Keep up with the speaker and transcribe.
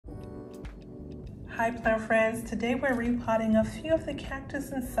Hi plant friends, today we're repotting a few of the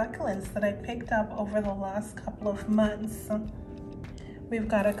cactus and succulents that I picked up over the last couple of months. We've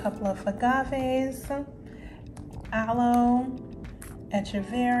got a couple of agaves, aloe,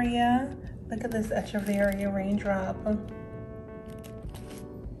 echeveria. Look at this echeveria raindrop.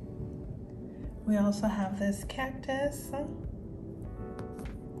 We also have this cactus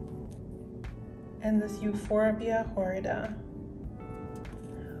and this Euphorbia horrida.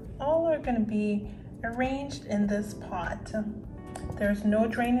 All are going to be arranged in this pot. There's no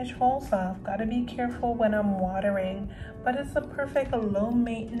drainage hole, so I've got to be careful when I'm watering, but it's a perfect low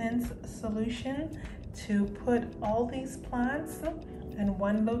maintenance solution to put all these plants in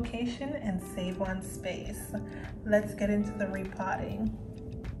one location and save on space. Let's get into the repotting.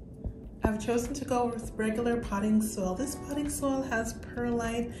 I've chosen to go with regular potting soil. This potting soil has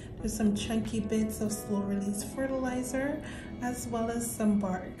perlite, there's some chunky bits of slow release fertilizer, as well as some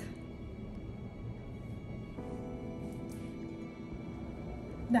bark.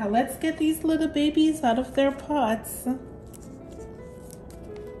 Now let's get these little babies out of their pots.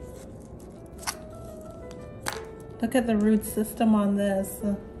 Look at the root system on this.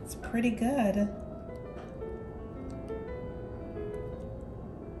 It's pretty good.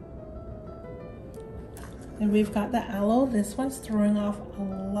 And we've got the aloe. This one's throwing off a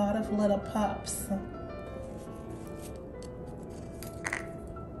lot of little pups.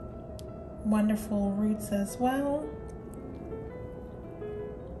 Wonderful roots as well.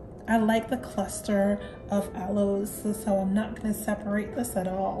 I like the cluster of aloes, so I'm not going to separate this at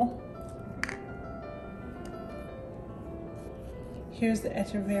all. Here's the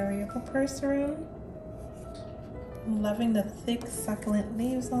Echeveria purpurea. I'm loving the thick succulent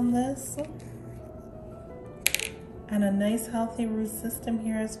leaves on this. And a nice healthy root system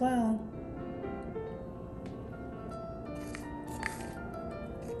here as well.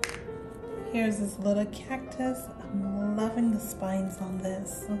 Here's this little cactus. I'm loving the spines on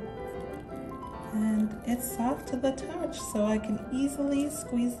this. And it's soft to the touch, so I can easily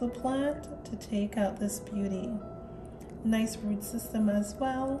squeeze the plant to take out this beauty. Nice root system as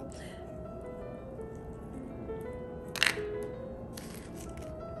well.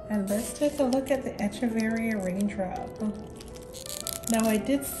 And let's take a look at the Echeveria raindrop. Now I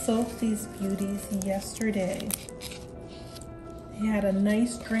did soak these beauties yesterday. They had a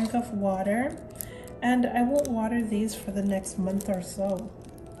nice drink of water, and I won't water these for the next month or so.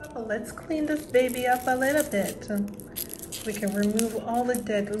 Well, let's clean this baby up a little bit. We can remove all the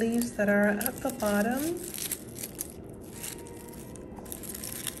dead leaves that are at the bottom.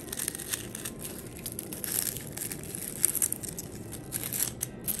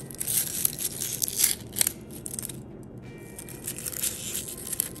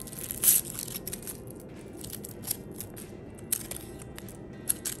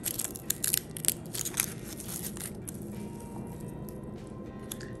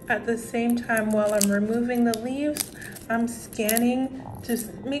 At the same time, while I'm removing the leaves, I'm scanning to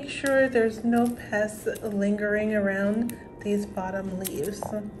make sure there's no pests lingering around these bottom leaves.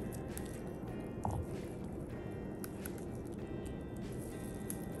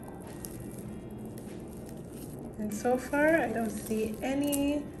 And so far, I don't see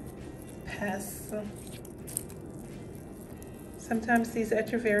any pests. Sometimes these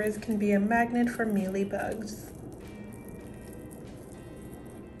echeverias can be a magnet for mealybugs.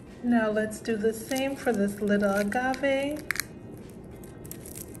 Now let's do the same for this little agave.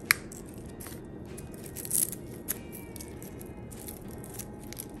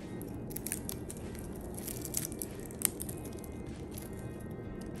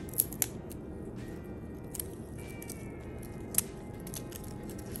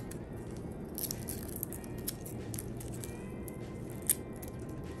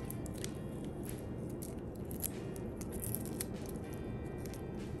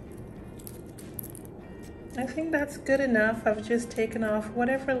 I think that's good enough. I've just taken off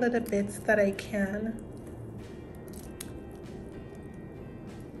whatever little bits that I can.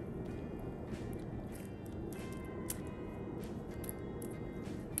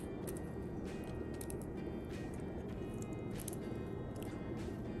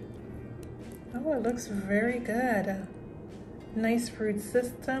 Oh, it looks very good. Nice root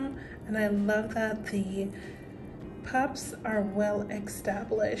system, and I love that the pups are well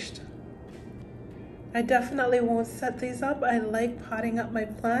established. I definitely won't set these up. I like potting up my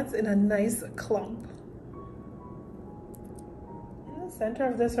plants in a nice clump. In the center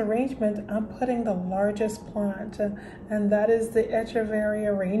of this arrangement, I'm putting the largest plant, and that is the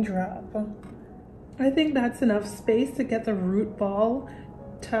Echeveria raindrop. I think that's enough space to get the root ball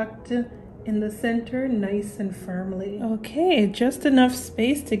tucked in the center nice and firmly. Okay, just enough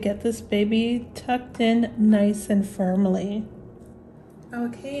space to get this baby tucked in nice and firmly.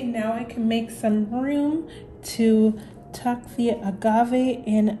 Okay, now I can make some room to tuck the agave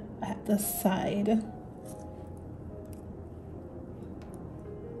in at the side.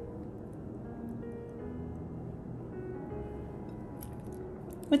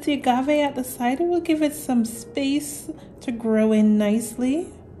 With the agave at the side, it will give it some space to grow in nicely.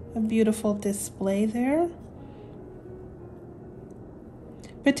 A beautiful display there.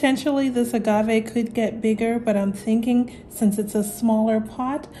 Potentially this agave could get bigger, but I'm thinking since it's a smaller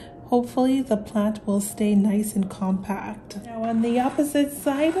pot, hopefully the plant will stay nice and compact. Now on the opposite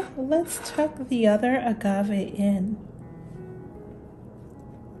side, let's tuck the other agave in.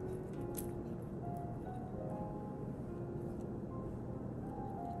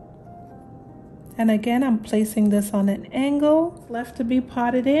 And again, I'm placing this on an angle, left to be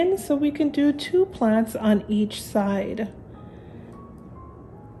potted in, so we can do 2 plants on each side.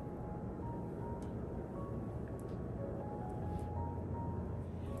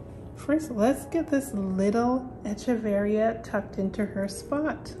 First, let's get this little Echeveria tucked into her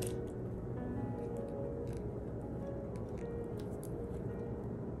spot.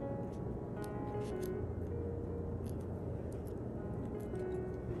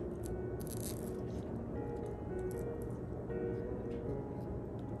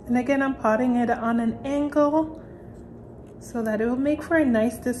 And again, I'm potting it on an angle so that it will make for a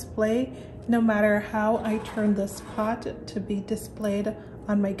nice display no matter how I turn this pot to be displayed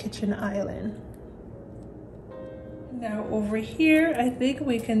on my kitchen island. Now over here, I think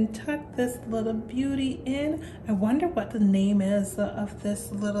we can tuck this little beauty in. I wonder what the name is of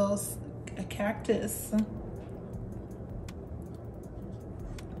this little cactus.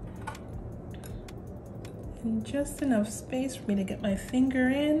 And just enough space for me to get my finger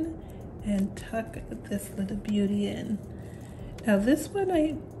in and tuck this little beauty in. Now this one,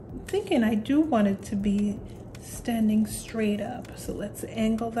 I'm thinking I do want it to be standing straight up. So let's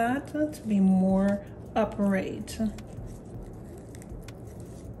angle that to be more upright.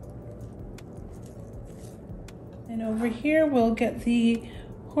 And over here, we'll get the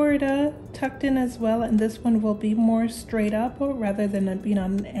Parodia tucked in as well, and this one will be more straight up rather than it being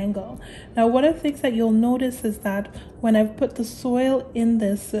on an angle. Now one of the things that you'll notice is that when I've put the soil in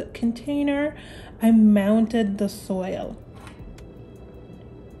this container, I mounted the soil.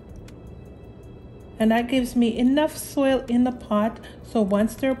 And that gives me enough soil in the pot so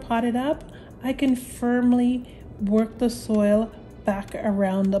once they're potted up, I can firmly work the soil back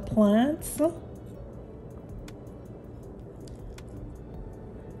around the plants.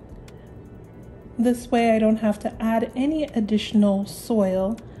 This way I don't have to add any additional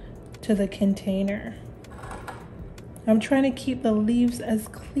soil to the container. I'm trying to keep the leaves as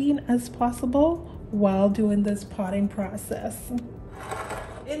clean as possible while doing this potting process.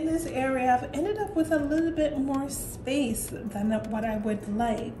 In this area, I've ended up with a little bit more space than what I would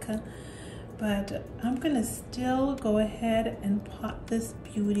like, but I'm gonna still go ahead and pot this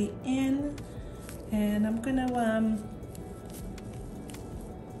beauty in, and I'm gonna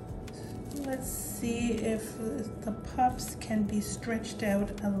let's see if the pups can be stretched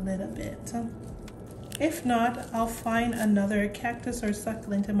out a little bit. If not, I'll find another cactus or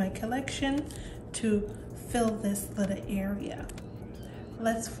succulent in my collection to fill this little area.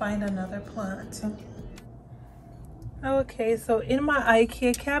 Let's find another plant. Okay, so in my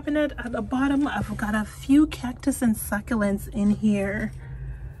IKEA cabinet at the bottom, I've got a few cactus and succulents in here.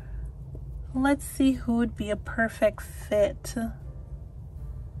 Let's see who would be a perfect fit.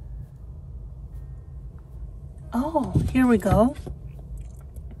 Oh, here we go.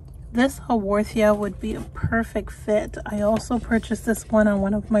 This Haworthia would be a perfect fit. I also purchased this one on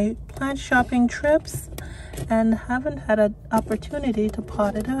one of my plant shopping trips and haven't had an opportunity to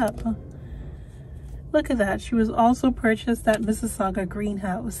pot it up. Look at that. She was also purchased at Mississauga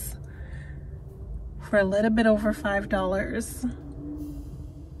Greenhouse for a little bit over $5.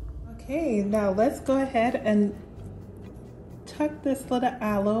 Okay, now let's go ahead and tuck this little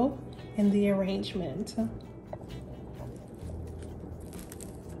aloe in the arrangement.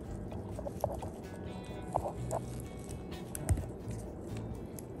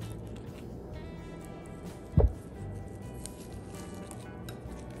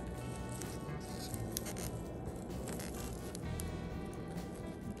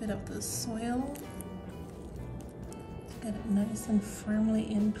 Bit of the soil, get it nice and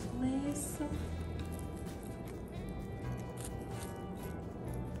firmly in place.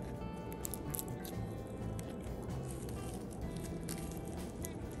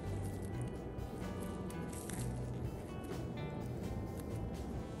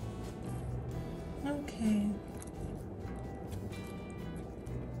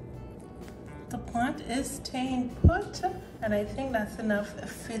 The plant is staying put, and I think that's enough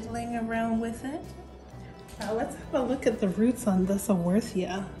fiddling around with it. Now let's have a look at the roots on this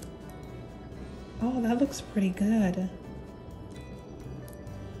Orchid. Oh, that looks pretty good.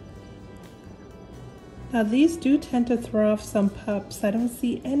 Now these do tend to throw off some pups. I don't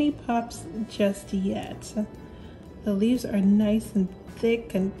see any pups just yet. The leaves are nice and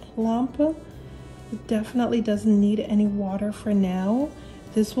thick and plump. It definitely doesn't need any water for now.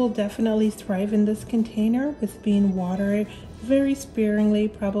 This will definitely thrive in this container with being watered very sparingly,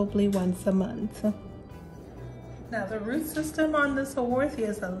 probably once a month. Now the root system on this Orchid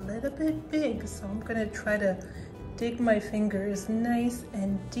is a little bit big, so I'm gonna try to dig my fingers nice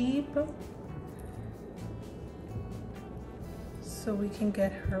and deep so we can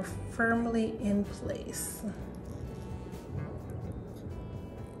get her firmly in place.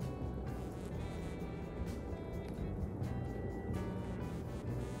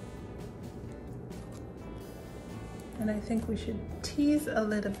 And I think we should tease a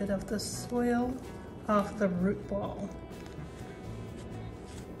little bit of the soil off the root ball.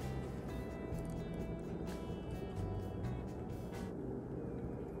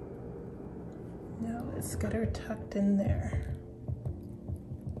 Now let's get her tucked in there.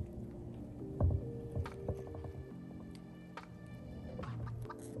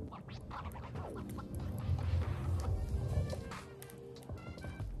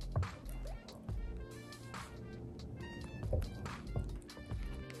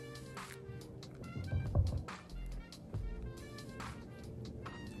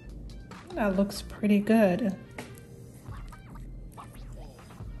 That looks pretty good.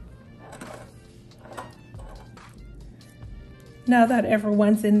 Now that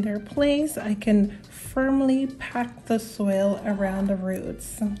everyone's in their place, I can firmly pack the soil around the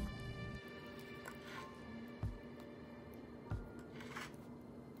roots.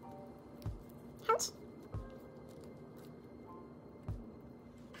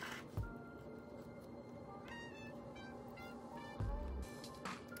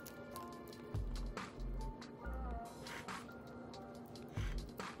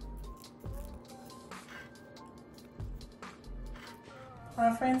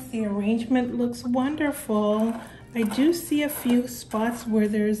 Well, friends, the arrangement looks wonderful. I do see a few spots where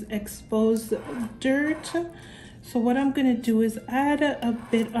there's exposed dirt. So what I'm going to do is add a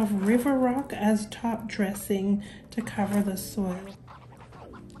bit of river rock as top dressing to cover the soil.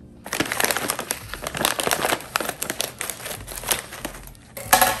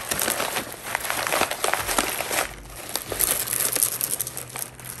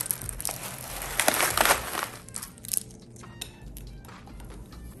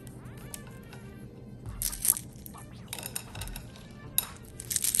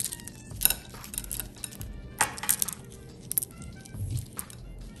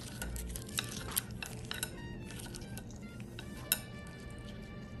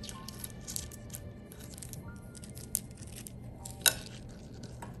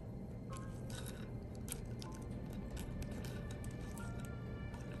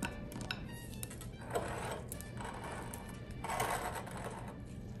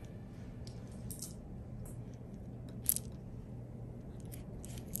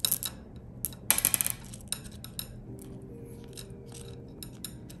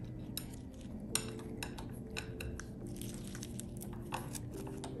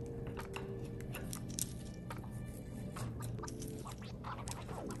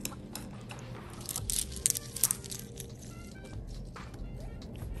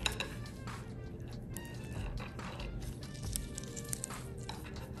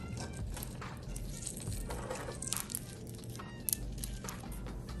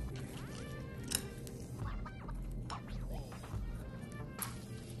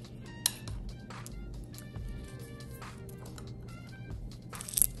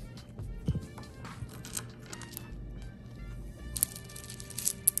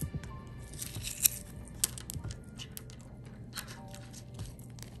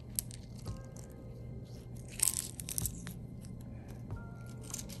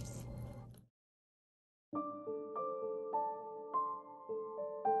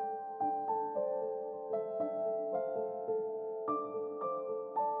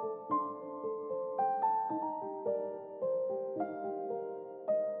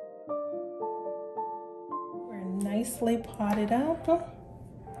 Nicely potted up.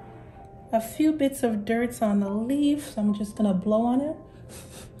 A few bits of dirt's on the leaf, so I'm just gonna blow on it.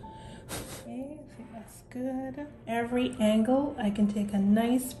 Okay, I think that's good. Every angle, I can take a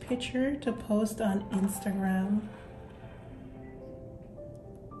nice picture to post on Instagram.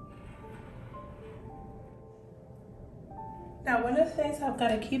 Now, one of the things I've got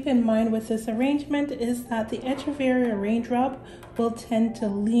to keep in mind with this arrangement is that the Echeveria raindrop will tend to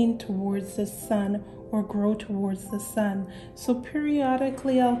lean towards the sun or grow towards the sun. So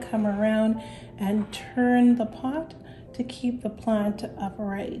periodically I'll come around and turn the pot to keep the plant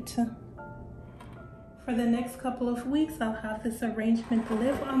upright. For the next couple of weeks, I'll have this arrangement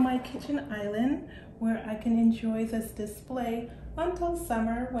live on my kitchen island where I can enjoy this display until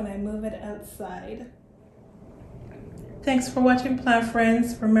summer when I move it outside. Thanks for watching, plant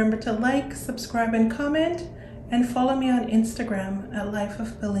friends. Remember to like, subscribe, and comment, and follow me on Instagram at Life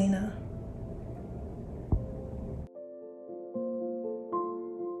of Bellina.